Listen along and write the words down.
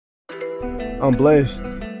I'm blessed.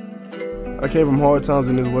 I came from hard times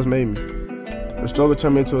and this is what's made me. The struggle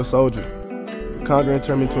turned me into a soldier. The conquering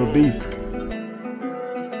turned me into a beast.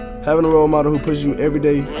 Having a role model who pushes you every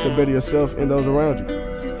day to better yourself and those around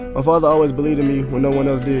you. My father always believed in me when no one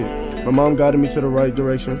else did. My mom guided me to the right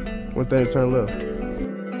direction when things turned left.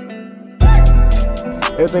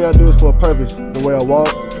 Everything I do is for a purpose. The way I walk,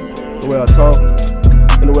 the way I talk,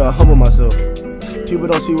 and the way I humble myself. People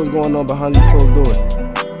don't see what's going on behind these closed doors.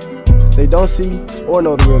 They don't see or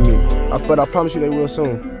know the real me, but I promise you they will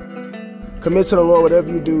soon. Commit to the Lord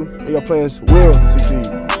whatever you do, and your plans will succeed.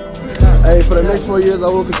 Hey, for the next 4 years,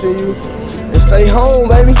 I will continue and stay home,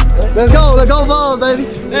 baby. Let's go Vols,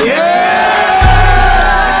 baby. Yeah!